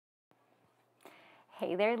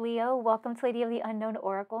Hey there, Leo. Welcome to Lady of the Unknown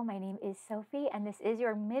Oracle. My name is Sophie, and this is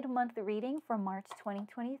your mid-month reading for March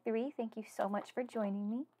 2023. Thank you so much for joining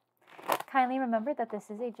me. Kindly remember that this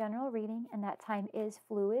is a general reading and that time is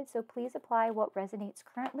fluid, so please apply what resonates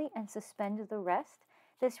currently and suspend the rest.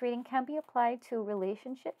 This reading can be applied to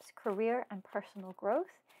relationships, career, and personal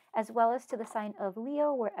growth, as well as to the sign of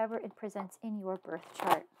Leo wherever it presents in your birth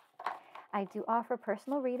chart. I do offer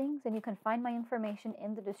personal readings, and you can find my information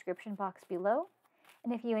in the description box below.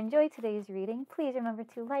 And if you enjoyed today's reading, please remember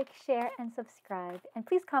to like, share, and subscribe. And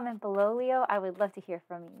please comment below, Leo. I would love to hear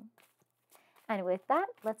from you. And with that,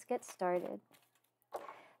 let's get started.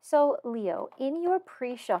 So, Leo, in your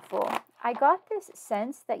pre-shuffle, I got this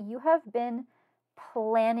sense that you have been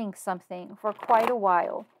planning something for quite a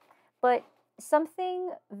while, but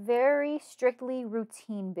something very strictly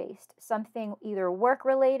routine-based, something either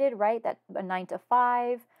work-related, right, that a 9 to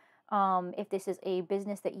 5. If this is a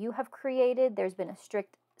business that you have created, there's been a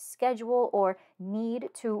strict schedule or need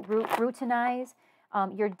to routinize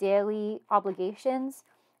your daily obligations.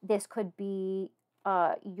 This could be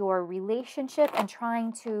your relationship and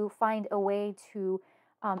trying to find a way to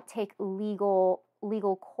take legal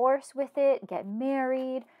course with it, get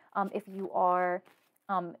married. If you are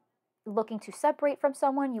looking to separate from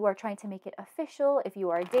someone, you are trying to make it official. If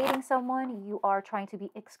you are dating someone, you are trying to be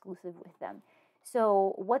exclusive with them.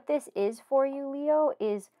 So what this is for you, Leo,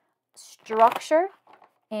 is structure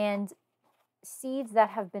and seeds that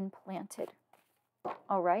have been planted.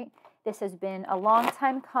 All right. This has been a long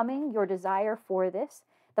time coming, your desire for this.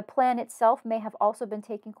 The plan itself may have also been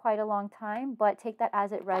taking quite a long time, but take that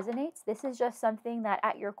as it resonates. This is just something that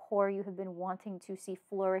at your core you have been wanting to see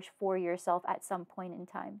flourish for yourself at some point in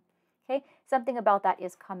time. Okay. Something about that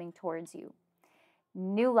is coming towards you.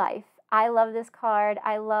 New life. I love this card.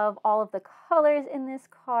 I love all of the colors in this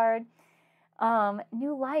card.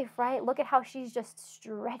 New life, right? Look at how she's just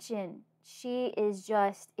stretching. She is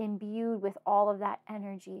just imbued with all of that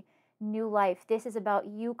energy. New life. This is about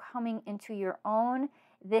you coming into your own.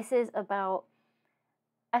 This is about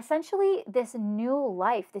essentially this new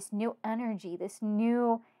life, this new energy, this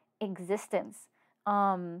new existence.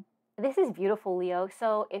 This is beautiful, Leo.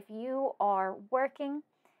 So if you are working,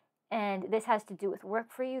 and this has to do with work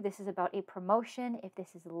for you, this is about a promotion. If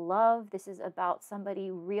this is love, this is about somebody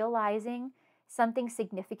realizing something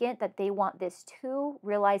significant that they want this too,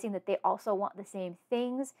 realizing that they also want the same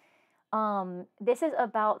things. This is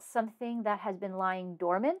about something that has been lying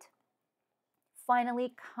dormant,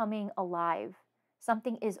 finally coming alive.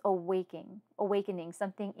 Something is awakening.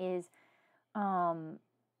 Something is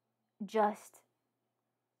just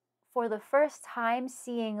for the first time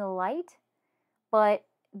seeing light, but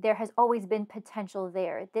there has always been potential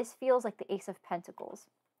there. This feels like the Ace of Pentacles,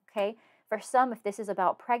 okay? For some, if this is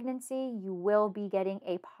about pregnancy, you will be getting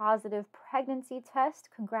a positive pregnancy test.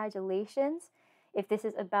 Congratulations. If this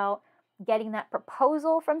is about getting that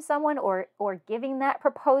proposal from someone or giving that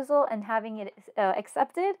proposal and having it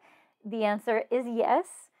accepted, the answer is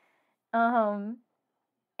yes. And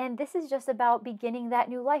this is just about beginning that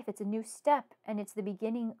new life. It's a new step, and it's the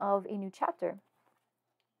beginning of a new chapter.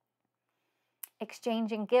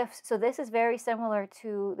 Exchanging gifts. So this is very similar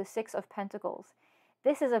to the Six of Pentacles.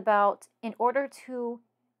 This is about, in order to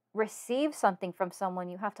receive something from someone,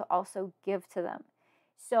 you have to also give to them.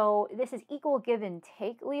 So this is equal give and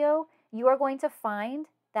take, Leo. You are going to find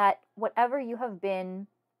that whatever you have been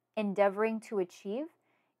endeavoring to achieve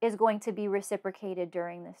is going to be reciprocated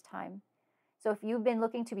during this time. So if you've been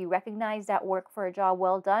looking to be recognized at work for a job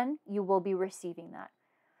well done, you will be receiving that.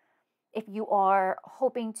 If you are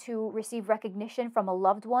hoping to receive recognition from a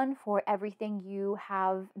loved one for everything you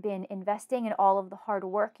have been investing and all of the hard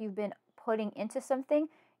work you've been putting into something,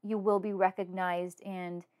 you will be recognized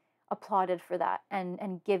and applauded for that.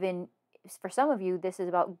 And given, for some of you, this is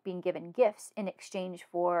about being given gifts in exchange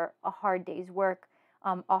for a hard day's work,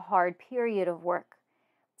 a hard period of work.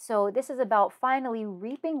 So this is about finally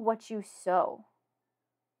reaping what you sow.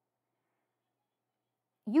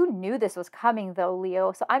 You knew this was coming though,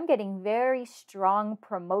 Leo. So I'm getting very strong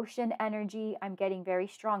promotion energy. I'm getting very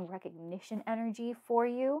strong recognition energy for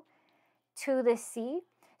you. To the sea.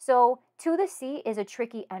 So to the sea is a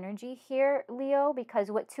tricky energy here, Leo,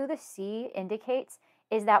 because what to the sea indicates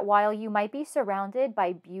is that while you might be surrounded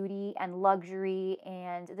by beauty and luxury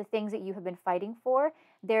and the things that you have been fighting for,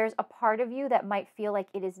 there's a part of you that might feel like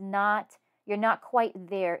it is not, you're not quite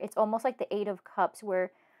there. It's almost like the Eight of Cups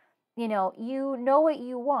where you know what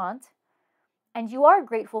you want, and you are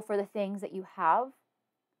grateful for the things that you have,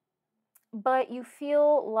 but you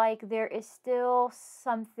feel like there is still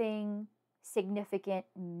something significant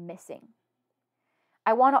missing.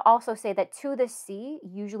 I want to also say that to the C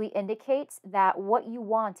usually indicates that what you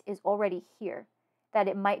want is already here, that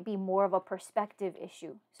it might be more of a perspective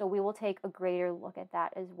issue. So we will take a greater look at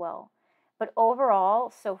that as well. But overall,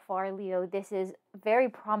 so far, Leo, this is very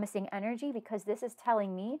promising energy, because this is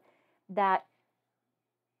telling me that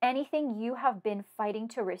anything you have been fighting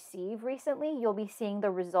to receive recently, you'll be seeing the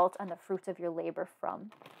results and the fruits of your labor from.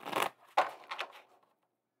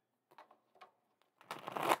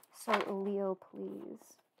 So Leo,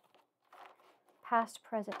 please. Past,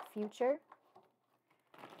 present, future.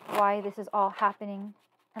 Why this is all happening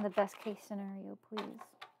and the best case scenario, please.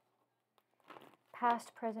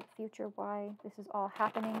 Past, present, future. Why this is all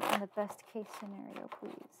happening and the best case scenario,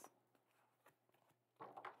 please.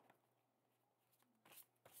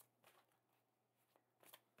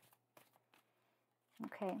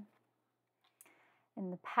 Okay.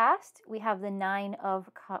 In the past, we have the Nine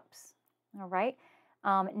of Cups. All right.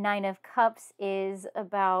 Nine of Cups is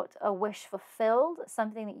about a wish fulfilled,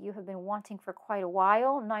 something that you have been wanting for quite a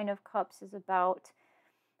while. Nine of Cups is about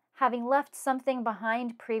having left something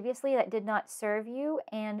behind previously that did not serve you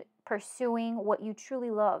and pursuing what you truly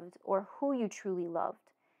loved or who you truly loved.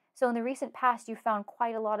 So in the recent past, you found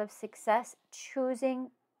quite a lot of success choosing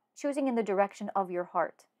in the direction of your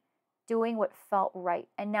heart, doing what felt right.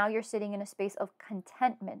 And now you're sitting in a space of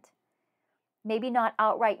contentment. Maybe not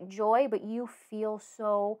outright joy, but you feel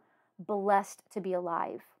so blessed to be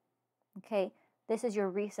alive. Okay, this is your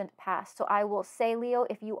recent past. So I will say, Leo,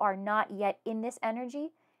 if you are not yet in this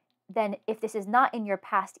energy, then if this is not in your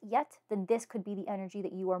past yet, then this could be the energy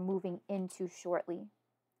that you are moving into shortly,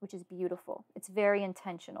 which is beautiful. It's very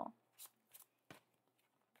intentional.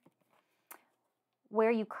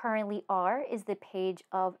 Where you currently are is the Page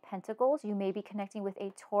of Pentacles. You may be connecting with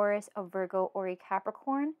a Taurus, a Virgo, or a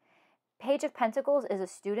Capricorn. Page of Pentacles is a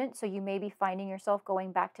student, so you may be finding yourself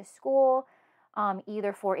going back to school,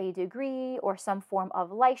 either for a degree or some form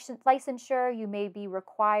of licensure. You may be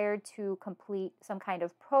required to complete some kind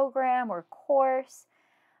of program or course.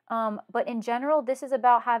 But in general, this is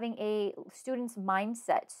about having a student's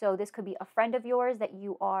mindset. So this could be a friend of yours that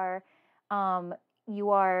you are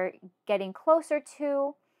getting closer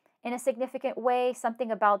to in a significant way.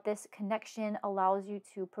 Something about this connection allows you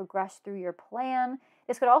to progress through your plan.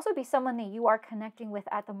 This could also be someone that you are connecting with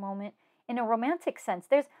at the moment in a romantic sense.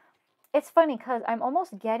 It's funny because I'm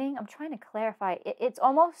trying to clarify. It's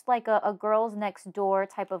almost like a girls next door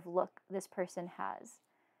type of look this person has.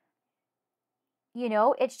 You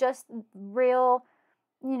know, it's just real,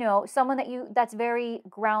 someone that's very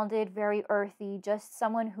grounded, very earthy, just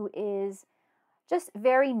someone who is just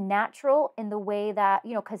very natural in the way that,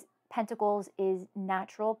 because Pentacles is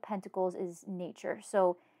natural, Pentacles is nature.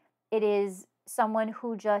 So it is someone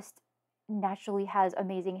who just naturally has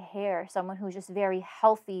amazing hair, someone who's just very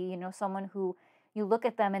healthy, someone who you look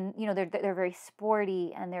at them and, they're very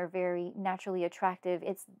sporty and they're very naturally attractive.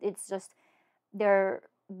 It's just, they're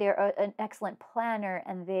an excellent planner,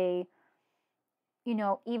 and they,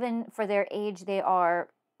 even for their age, they are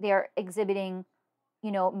exhibiting,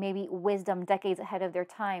 maybe wisdom decades ahead of their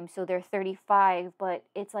time. So they're 35, but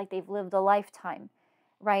it's like they've lived a lifetime,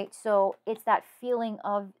 right? So it's that feeling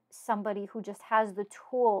of somebody who just has the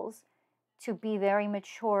tools to be very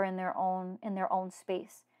mature in their own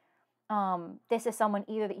space. This is someone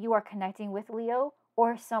either that you are connecting with, Leo,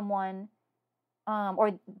 or someone,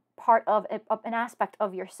 or part of an aspect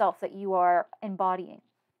of yourself that you are embodying.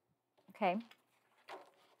 Okay.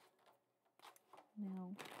 Now,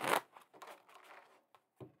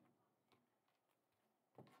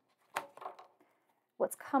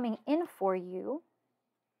 what's coming in for you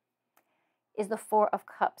is the Four of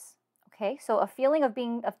Cups. Okay, so a feeling of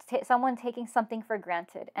someone taking something for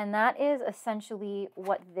granted, and that is essentially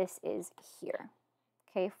what this is here.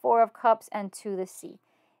 Okay, Four of Cups and to the Sea.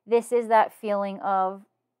 This is that feeling of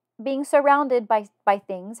being surrounded by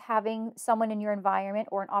things, having someone in your environment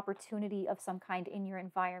or an opportunity of some kind in your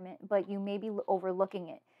environment, but you may be overlooking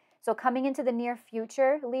it. So coming into the near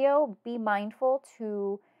future, Leo, be mindful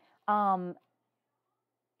to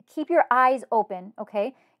keep your eyes open,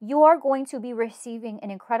 okay? You are going to be receiving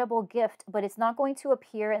an incredible gift, but it's not going to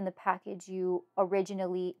appear in the package you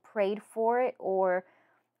originally prayed for it or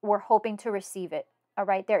were hoping to receive it, all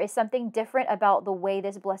right? There is something different about the way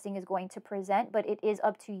this blessing is going to present, but it is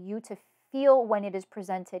up to you to feel when it is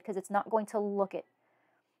presented, because it's not going to look it,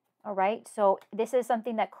 all right? So this is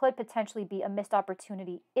something that could potentially be a missed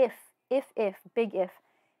opportunity if, big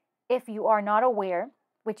if you are not aware,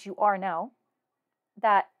 which you are now,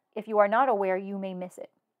 that if you are not aware, you may miss it.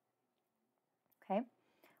 Okay?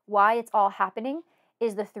 Why it's all happening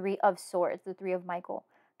is the Three of Swords, the Three of Michael.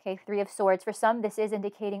 Okay, Three of Swords. For some, this is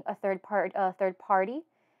indicating a third party,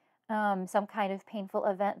 some kind of painful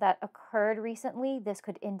event that occurred recently. This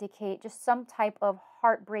could indicate just some type of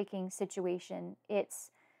heartbreaking situation.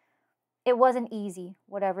 It wasn't easy,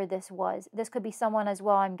 whatever this was. This could be someone as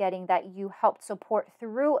well, I'm getting, that you helped support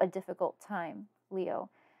through a difficult time, Leo.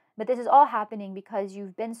 But this is all happening because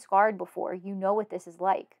you've been scarred before. You know what this is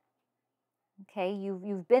like. Okay,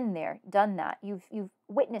 you've been there, done that. You've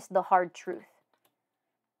witnessed the hard truth.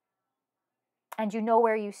 And you know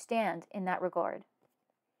where you stand in that regard.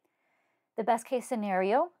 The best case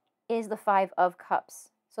scenario is the Five of Cups.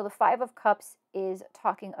 So the Five of Cups is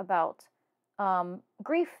talking about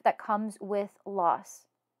grief that comes with loss.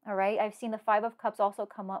 All right. I've seen the Five of Cups also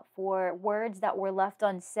come up for words that were left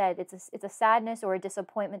unsaid. It's a sadness or a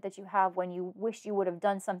disappointment that you have when you wish you would have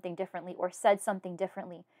done something differently or said something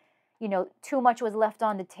differently. You know, too much was left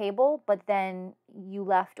on the table, but then you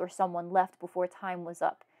left or someone left before time was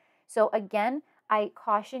up. So again, I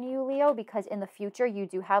caution you, Leo, because in the future you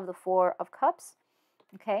do have the Four of Cups.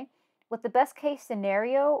 Okay. With the best case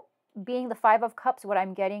scenario being the Five of Cups, what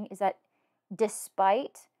I'm getting is that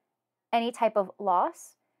despite any type of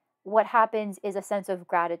loss, what happens is a sense of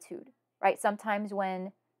gratitude, right? Sometimes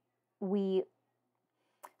when the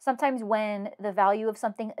value of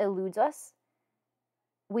something eludes us,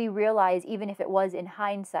 we realize, even if it was in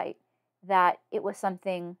hindsight, that it was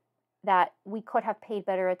something that we could have paid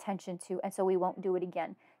better attention to, and so we won't do it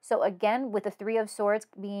again. So again, with the Three of Swords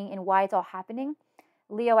being in why it's all happening,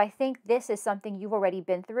 Leo, I think this is something you've already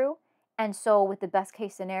been through. And so with the best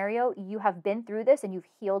case scenario, you have been through this and you've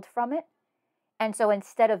healed from it. And so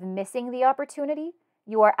instead of missing the opportunity,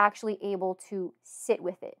 you are actually able to sit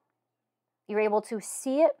with it. You're able to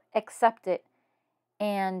see it, accept it,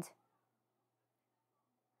 and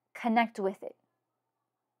connect with it.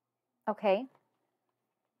 Okay?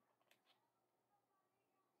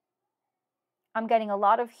 I'm getting a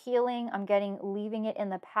lot of healing. I'm getting leaving it in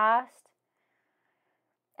the past.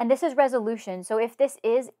 And this is resolution. So if this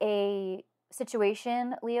is a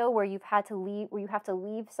situation, Leo, where you have to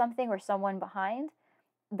leave something or someone behind,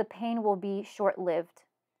 the pain will be short-lived.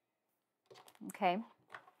 Okay?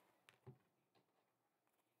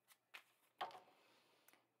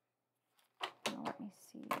 Now let me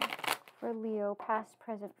see. For Leo, past,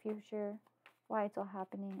 present, future, why it's all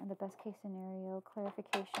happening, and the best case scenario.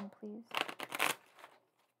 Clarification, please.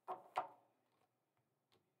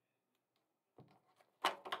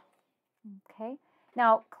 Okay.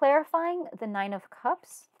 Now, clarifying the Nine of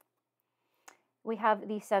Cups, we have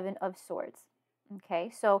the Seven of Swords.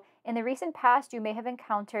 Okay, so in the recent past, you may have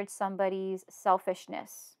encountered somebody's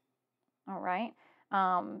selfishness. All right.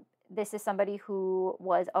 This is somebody who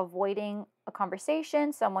was avoiding a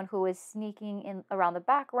conversation, someone who was sneaking in around the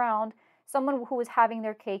background, someone who was having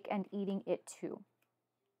their cake and eating it too.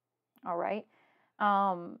 All right.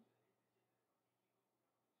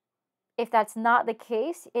 If that's not the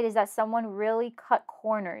case, it is that someone really cut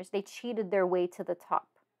corners. They cheated their way to the top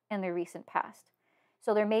in the recent past.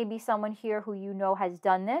 So there may be someone here who you know has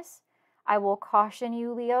done this. I will caution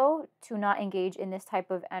you, Leo, to not engage in this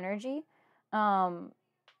type of energy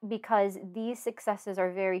because these successes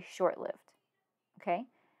are very short-lived, okay?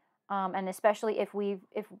 And especially if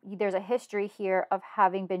there's a history here of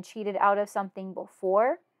having been cheated out of something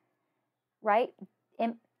before, right?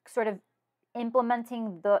 Sort of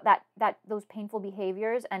implementing those painful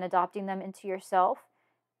behaviors and adopting them into yourself,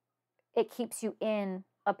 it keeps you in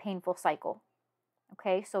a painful cycle.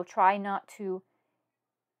 Okay, so try not to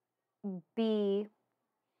be,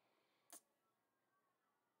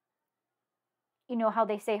 you know how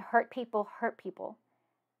they say hurt people hurt people.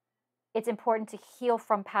 It's important to heal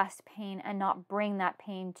from past pain and not bring that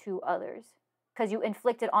pain to others because you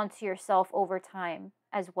inflict it onto yourself over time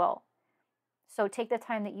as well. So take the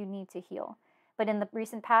time that you need to heal. But in the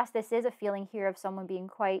recent past, this is a feeling here of someone being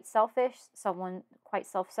quite selfish, someone quite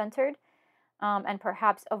self-centered, and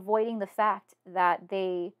perhaps avoiding the fact that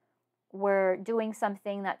they were doing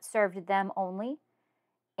something that served them only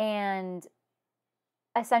and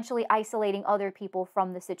essentially isolating other people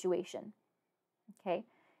from the situation. Okay?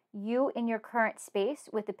 You in your current space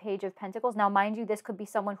with the Page of Pentacles, now mind you, this could be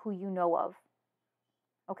someone who you know of.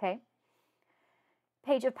 Okay?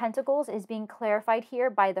 Page of Pentacles is being clarified here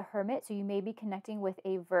by the Hermit, so you may be connecting with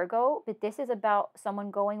a Virgo, but this is about someone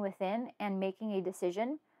going within and making a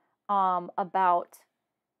decision about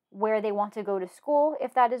where they want to go to school,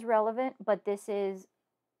 if that is relevant, but this is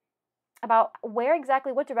about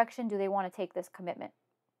what direction do they want to take this commitment,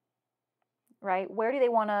 right? Where do they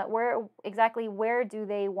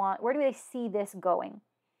see this going?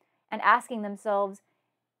 And asking themselves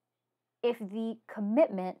if the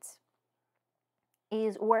commitment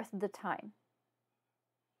is worth the time.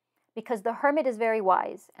 Because the hermit is very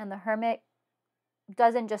wise, and the hermit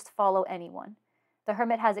doesn't just follow anyone. The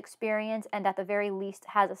hermit has experience and at the very least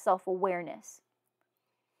has a self-awareness.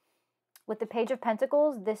 With the Page of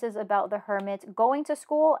Pentacles, this is about the hermit going to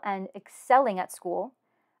school and excelling at school,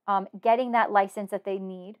 getting that license that they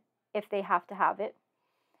need if they have to have it.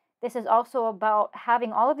 This is also about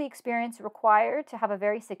having all of the experience required to have a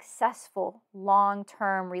very successful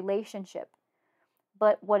long-term relationship.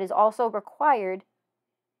 But what is also required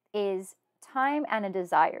is time and a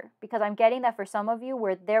desire, because I'm getting that for some of you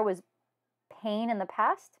where there was pain in the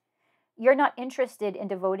past, you're not interested in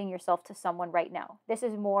devoting yourself to someone right now. This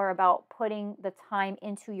is more about putting the time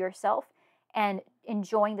into yourself and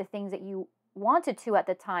enjoying the things that you wanted to at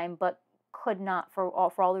the time but could not for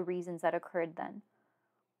all the reasons that occurred then.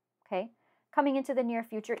 Okay? Coming into the near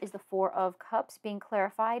future is the Four of Cups being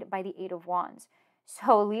clarified by the Eight of Wands.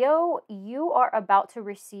 So Leo, you are about to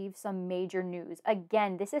receive some major news.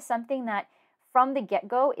 Again, this is something that from the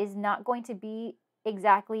get-go is not going to be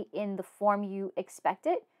exactly in the form you expect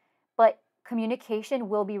it, but communication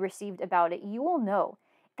will be received about it. You will know.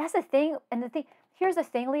 That's the thing. And here's the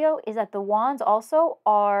thing, Leo, is that the wands also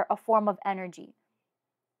are a form of energy,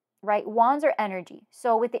 right? Wands are energy.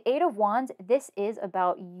 So with the Eight of Wands, this is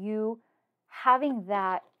about you having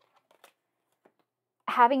that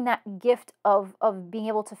gift of being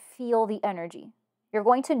able to feel the energy. You're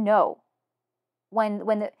going to know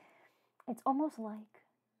it's almost like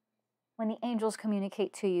when the angels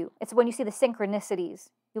communicate to you. It's when you see the synchronicities.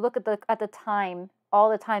 You look at the time, all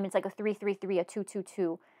the time it's like a 333, a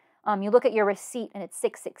 222. You look at your receipt and it's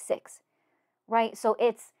 666. Right? So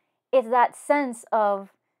it's that sense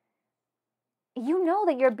of, you know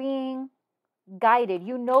that you're being guided.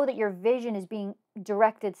 You know that your vision is being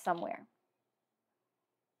directed somewhere.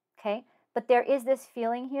 Okay? But there is this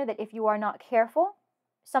feeling here that if you are not careful,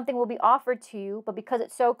 something will be offered to you, but because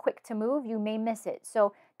it's so quick to move, you may miss it.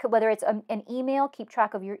 So whether it's an email, keep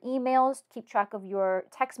track of your emails, keep track of your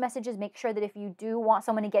text messages. Make sure that if you do want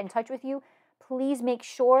someone to get in touch with you, please make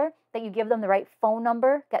sure that you give them the right phone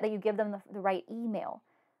number, that you give them the right email,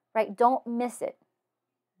 right? Don't miss it.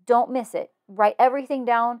 Don't miss it. Write everything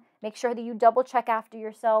down. Make sure that you double check after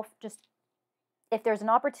yourself. Just if there's an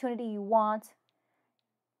opportunity you want,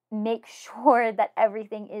 make sure that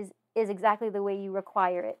everything is exactly the way you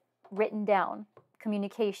require it. Written down.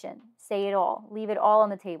 Communication. Say it all. Leave it all on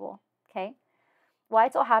the table. Okay? Why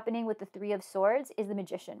it's all happening with the Three of Swords is the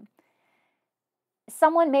Magician.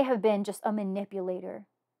 Someone may have been just a manipulator.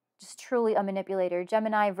 Just truly a manipulator.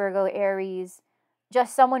 Gemini, Virgo, Aries.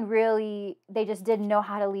 Just someone really, they just didn't know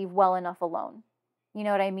how to leave well enough alone. You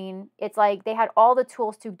know what I mean? It's like they had all the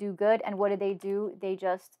tools to do good, and what did they do? They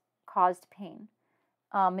just caused pain.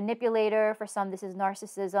 Manipulator, for some, this is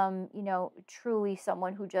narcissism. You know, truly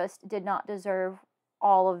someone who just did not deserve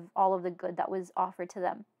all of the good that was offered to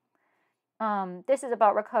them. This is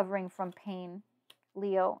about recovering from pain,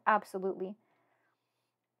 Leo, absolutely.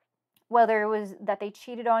 Whether it was that they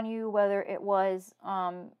cheated on you, whether it was,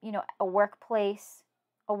 you know, a workplace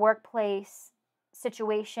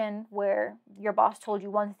situation where your boss told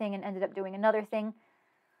you one thing and ended up doing another thing.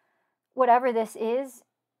 Whatever this is,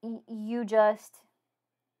 you just,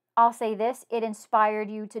 I'll say this, it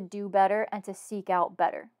inspired you to do better and to seek out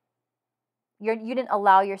better. You didn't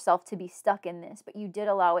allow yourself to be stuck in this, but you did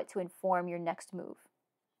allow it to inform your next move.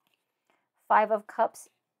 Five of Cups,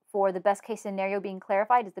 for the best case scenario being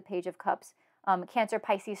clarified, is the Page of Cups. Cancer,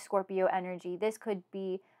 Pisces, Scorpio energy. This could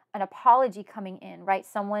be an apology coming in, right?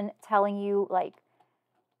 Someone telling you, like,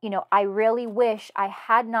 you know, I really wish I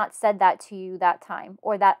had not said that to you that time,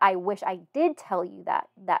 or that I wish I did tell you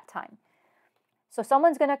that time. So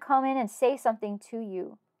someone's going to come in and say something to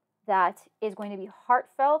you that is going to be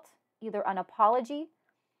heartfelt, either an apology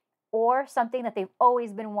or something that they've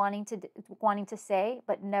always been wanting to say,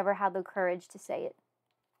 but never had the courage to say it.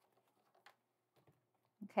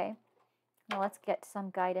 Okay, now let's get some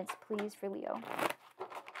guidance, please, for Leo.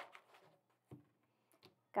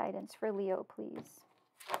 Guidance for Leo, please.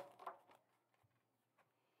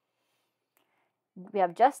 We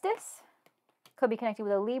have Justice, could be connected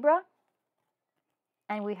with a Libra,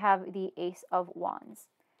 and we have the Ace of Wands.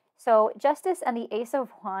 So Justice and the Ace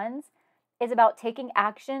of Wands is about taking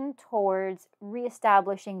action towards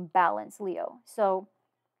reestablishing balance, Leo. So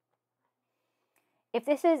if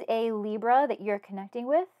this is a Libra that you're connecting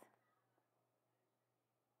with,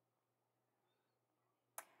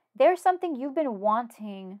 there's something you've been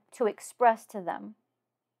wanting to express to them,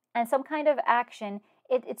 and some kind of action.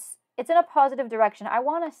 It's in a positive direction. I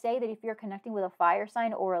want to say that if you're connecting with a fire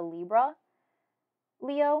sign or a Libra,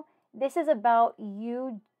 Leo, this is about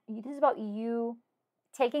you. This is about you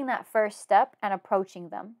taking that first step and approaching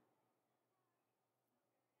them.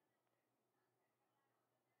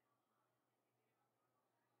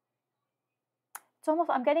 It's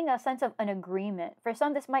almost, I'm getting a sense of an agreement. For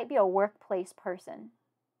some, this might be a workplace person.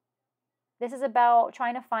 This is about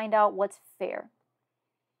trying to find out what's fair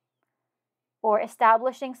or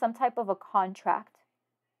establishing some type of a contract.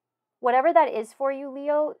 Whatever that is for you,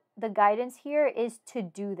 Leo, the guidance here is to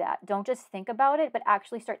do that. Don't just think about it, but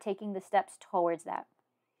actually start taking the steps towards that.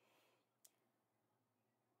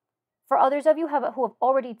 For others of you who have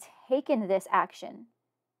already taken this action,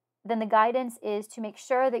 then the guidance is to make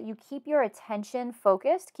sure that you keep your attention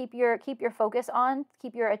focused, keep your focus on,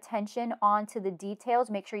 keep your attention on to the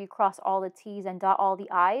details, make sure you cross all the T's and dot all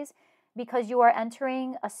the I's, because you are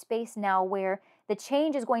entering a space now where the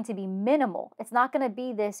change is going to be minimal. It's not going to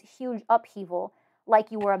be this huge upheaval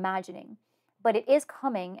like you were imagining, but it is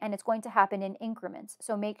coming and it's going to happen in increments.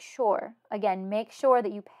 So make sure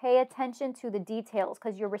that you pay attention to the details,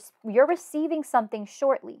 because you're receiving something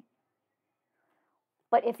shortly.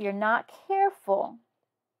 But if you're not careful,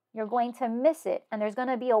 you're going to miss it, and there's going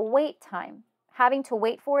to be a wait time. Having to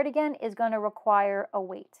wait for it again is going to require a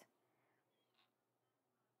wait.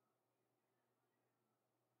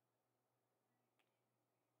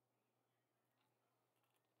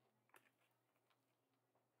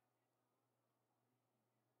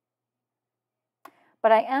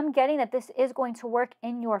 But I am getting that this is going to work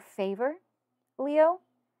in your favor, Leo.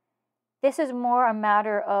 This is more a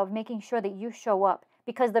matter of making sure that you show up,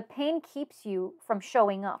 because the pain keeps you from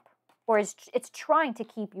showing up, or it's trying to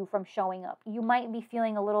keep you from showing up. You might be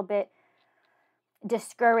feeling a little bit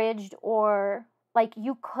discouraged, or like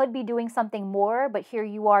you could be doing something more, but here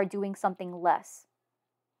you are doing something less.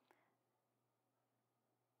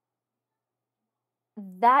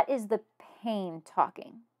 That is the pain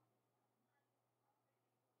talking.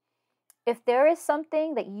 If there is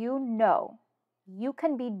something that you know you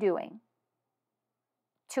can be doing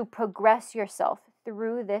to progress yourself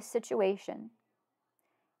through this situation,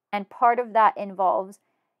 and part of that involves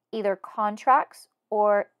either contracts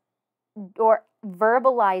or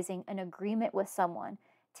verbalizing an agreement with someone,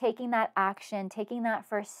 taking that action, taking that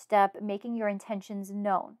first step, making your intentions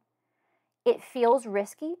known. It feels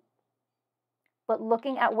risky, but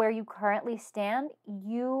looking at where you currently stand,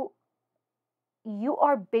 you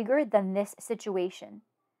are bigger than this situation.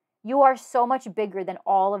 You are so much bigger than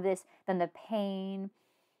all of this, than the pain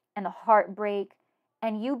and the heartbreak,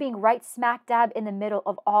 and you being right smack dab in the middle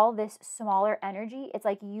of all this smaller energy. It's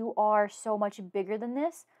like you are so much bigger than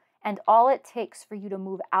this, and all it takes for you to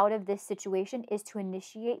move out of this situation is to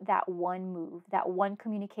initiate that one move, that one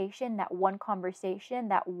communication, that one conversation,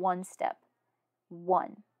 that one step.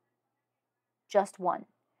 One. Just one.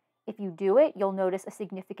 If you do it, you'll notice a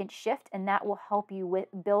significant shift, and that will help you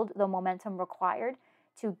build the momentum required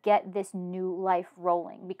to get this new life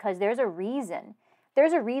rolling, because there's a reason.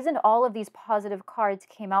 There's a reason all of these positive cards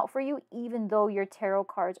came out for you, even though your tarot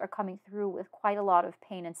cards are coming through with quite a lot of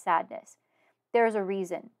pain and sadness. There's a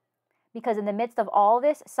reason, because in the midst of all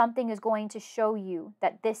this, something is going to show you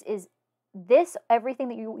that everything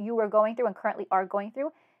that you are going through and currently are going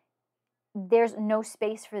through, there's no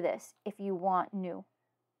space for this if you want new.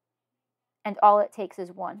 And all it takes is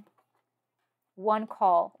one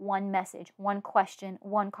call, one message, one question,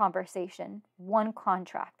 one conversation, one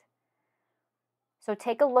contract. So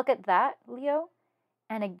take a look at that, Leo,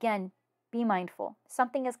 and again, be mindful.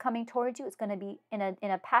 Something is coming towards you. It's going to be in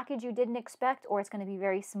a package you didn't expect, or it's going to be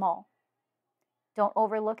very small. Don't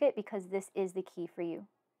overlook it, because this is the key for you.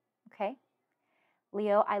 Okay?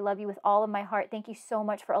 Leo, I love you with all of my heart. Thank you so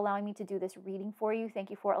much for allowing me to do this reading for you. Thank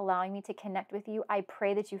you for allowing me to connect with you. I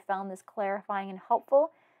pray that you found this clarifying and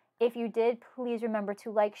helpful. If you did, please remember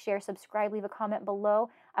to like, share, subscribe, leave a comment below.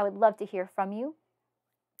 I would love to hear from you.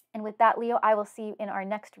 And with that, Leo, I will see you in our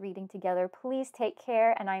next reading together. Please take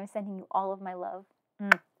care, and I am sending you all of my love.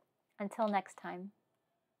 Until next time.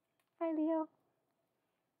 Bye, Leo.